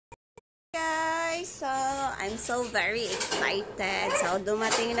Guys, so I'm so very excited. So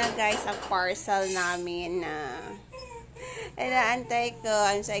dumating na guys ang parcel namin na inaantay ko.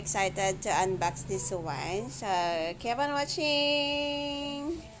 I'm so excited to unbox this one. So keep on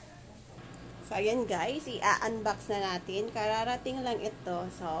watching. So ayan guys, i-unbox na natin. Kararating lang ito.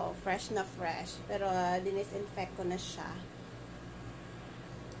 So fresh na fresh. Pero dinisinfect ko na siya.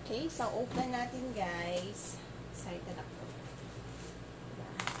 Okay, so open natin guys. Excited ako.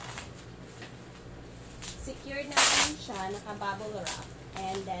 Secured natin siya, naka-bubble wrap,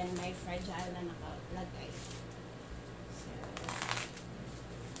 and then may fragile na nakalagay.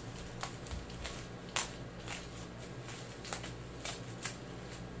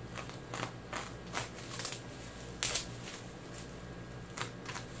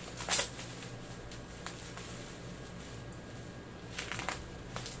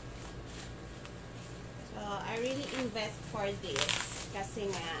 So I really invest for this. Kasi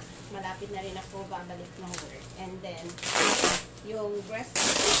nga, malapit na rin ako babalik ng work. And then, yung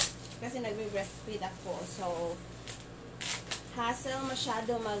breastfeed, kasi nagbe-breastfeed ako. So, hassle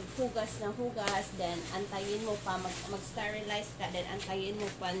masyado maghugas ng hugas. Then, antayin mo pa, mag-sterilize ka. Then, antayin mo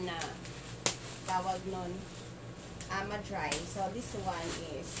pa na tawag nun, ma-dry. So, this one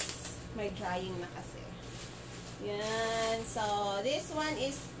is may drying na kasi. Yan. So, this one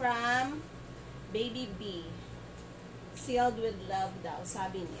is from BabyBee. Sealed with love daw,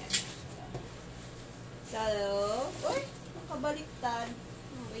 sabi niya. So, uy, nakabaliktad.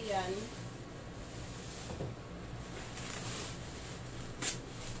 Ano ba yan?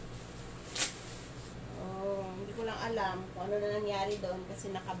 Oh, hindi ko lang alam kung ano na nangyari doon kasi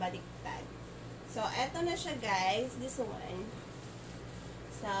nakabaliktad. So, eto na siya guys, this one.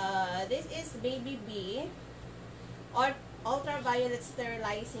 So, this is BabyBee Ultraviolet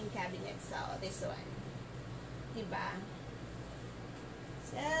Sterilizing Cabinet. So, this one. Diba?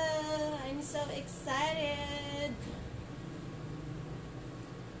 So, I'm so excited.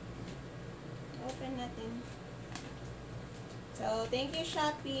 Open natin. So, thank you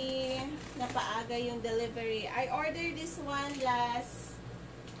Shopee. Napaaga yung delivery. I ordered this one last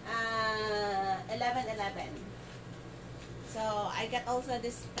 11/11. So, I got also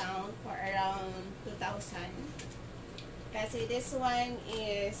discount for around 2,000. Kasi this one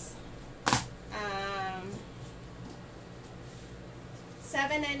is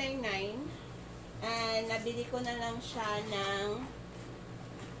 7,999 and nabili ko na lang siya ng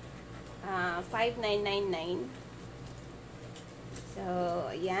 5,999. So,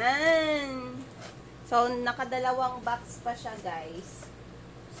 ayan. So, nakadalawang box pa siya, guys.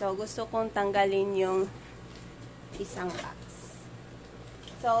 So, gusto kong tanggalin yung isang box.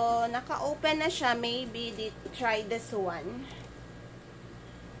 So, naka-open na siya. Maybe try this one.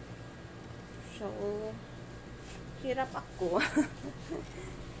 So, hirap ako.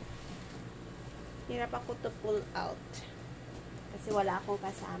 Hirap ako to pull out. Kasi wala akong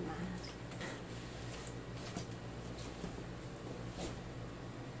kasama.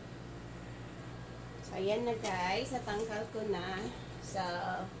 So, ayan na guys. Natanggal ko na. So,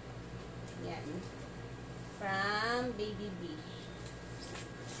 yan. From BabyBee.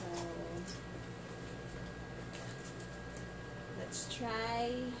 So, let's try.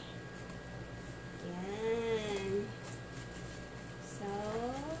 Yan. So,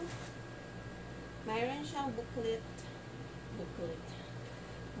 mayroon siyang booklet.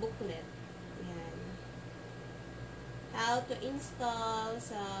 Yan. How to install.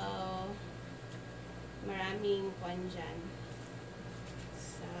 So, maraming kwan dyan.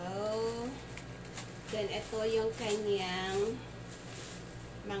 So, then ito yung kanyang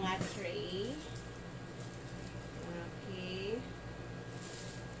mga tray. Okay.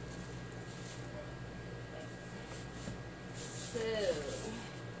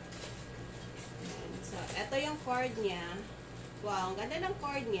 So, ito yung cord niya. Wow, ang ganda ng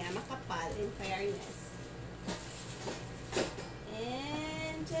cord niya. Makapal, in fairness.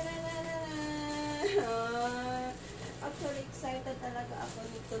 And, actually, excited talaga ako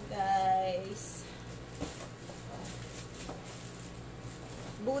nito, guys.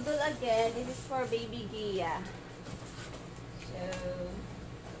 Budol again. This is for Baby Gia. So,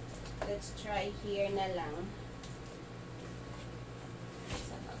 let's try here na lang.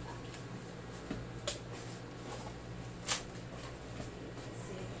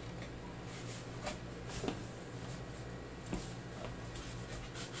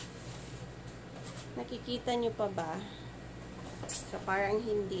 Nakikita nyo pa ba? So, parang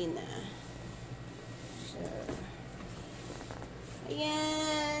hindi na. So,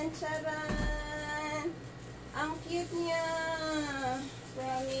 ayan! Charan! Ang cute niya!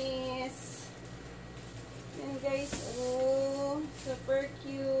 Promise! Yan guys, oh! Super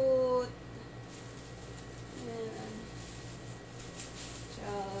cute!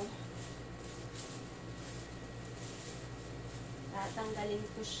 tatanggalin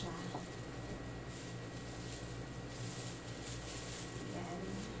ko siya. Yan.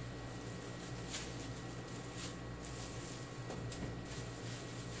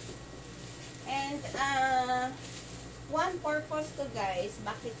 And, one purpose to guys,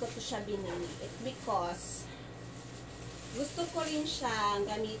 bakit ko to siya binili? It's because, gusto ko rin siya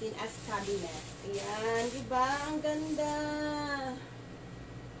gamitin as cabinet. Ayan, diba? Ang ganda.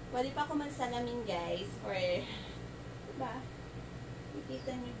 Pwede pa ako magsalamin guys. Or, diba?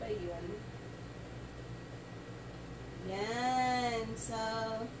 Nakikita niyo ba yun? Yan.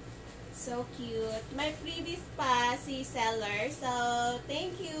 So cute. My previous pa, si seller. So,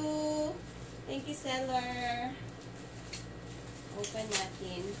 thank you. Thank you, seller. Open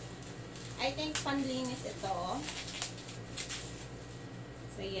natin. I think panlinis ito.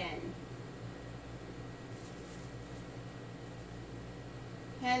 So, yan.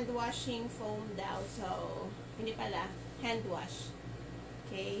 Hand washing foam daw. So, hindi pala. Hand wash.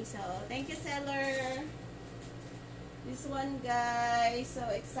 Okay. So, thank you, seller. This one, guys. So,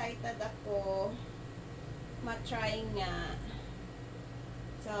 excited ako. Ma-try nga.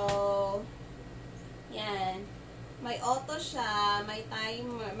 So, yan. May auto siya, may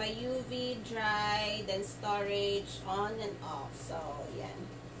timer, may UV, dry, then storage, on and off. So, yan.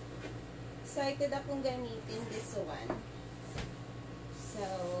 Excited akong gamitin this one. So,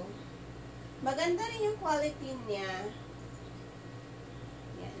 maganda rin yung quality niya.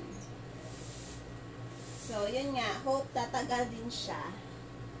 Yan. So, yun nga. Hope tatagal din siya.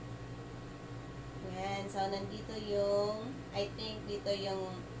 Yan. So, nandito yung, I think, dito yung,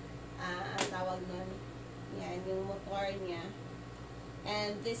 ang tawag nun. Yan, yung motor niya.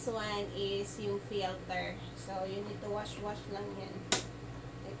 And this one is yung filter. So, you need to wash lang yan.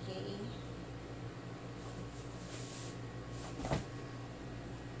 Okay.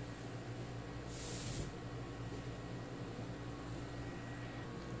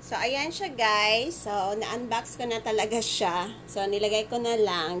 So, ayan siya guys. So, na-unbox ko na talaga siya. So, nilagay ko na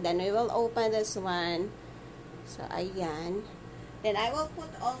lang. Then, we will open this one. So, ayan. Then, I will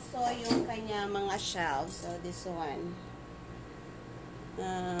put also yung kanya mga shelves. So, this one.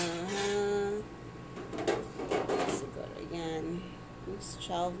 Siguro, yan. Yung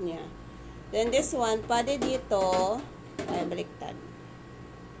shelf niya. Then, this one, pwede dito. Ay, baliktad.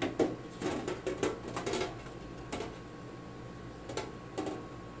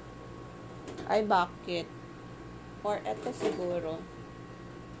 Ay, bakit? Or, eto siguro.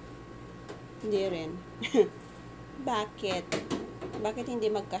 Hindi rin. Bakit? Bakit hindi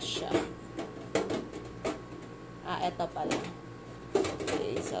magkasya? Eto pala.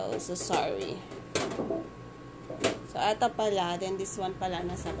 Okay, so sorry. So, eto pala. Then, this one pala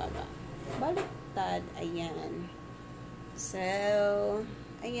nasa baba. Baliktad. Ayan. So,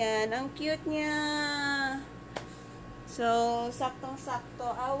 ayan. Ang cute niya. So, saktong-sakto.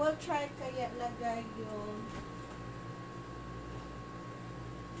 I will try kaya lagay yung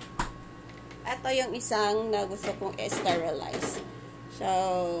ito yung isang na gusto kong sterilize. So,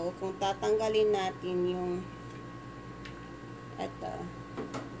 kung tatanggalin natin yung ito,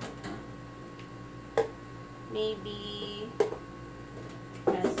 maybe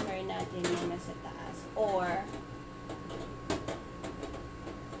transfer natin yung nasa taas. Or,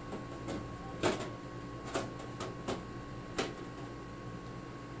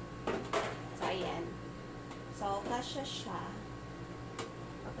 so, ayan. So, kasya siya.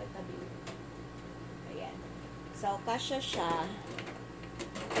 Okay, tabi. Ayan. So, kasya siya.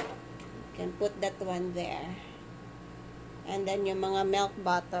 You can put that one there. And then, yung mga milk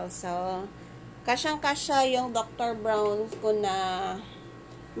bottle. So, kasyang-kasya yung Dr. Brown ko na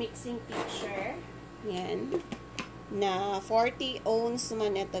mixing pitcher. Yan. Na 40 ounce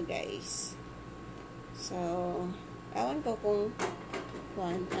man ito, guys. So, ewan ko kung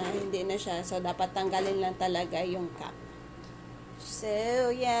hindi na siya. So, dapat tanggalin lang talaga yung cap.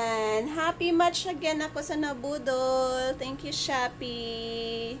 So, yan. Happy match again ako sa Budol. Thank you,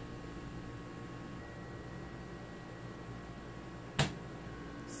 Shopee.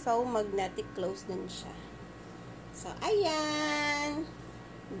 So, magnetic close din siya. So, ayan.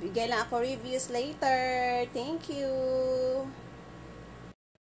 Bigay lang ako reviews later. Thank you.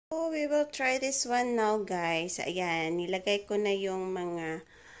 So, we will try this one now, guys. Ayan. Nilagay ko na yung mga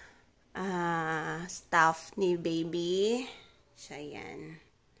stuff ni baby. So, ayan.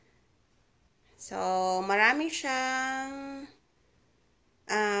 So, marami siyang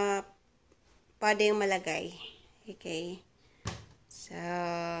pwedeng malagay. Okay. So,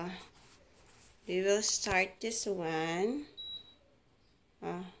 we will start this one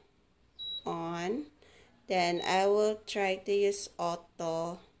on. Then, I will try to use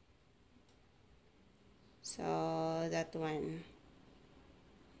auto. So, that one.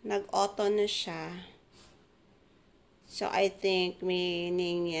 Nag-auto na siya. So, I think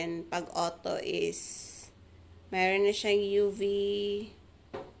meaning yan, pag auto is meron na siyang UV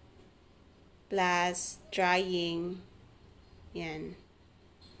plus drying. Yan.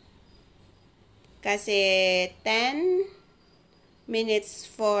 Kasi 10 minutes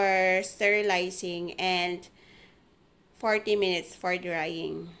for sterilizing and 40 minutes for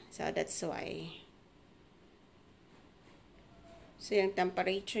drying. So, that's why. So, yung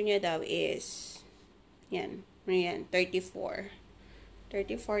temperature niya daw is yan. Yan, 34.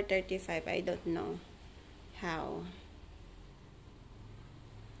 34, 35. I don't know how.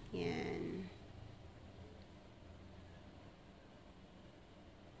 Yan.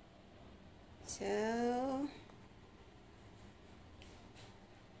 So,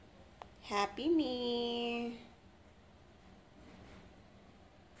 happy me.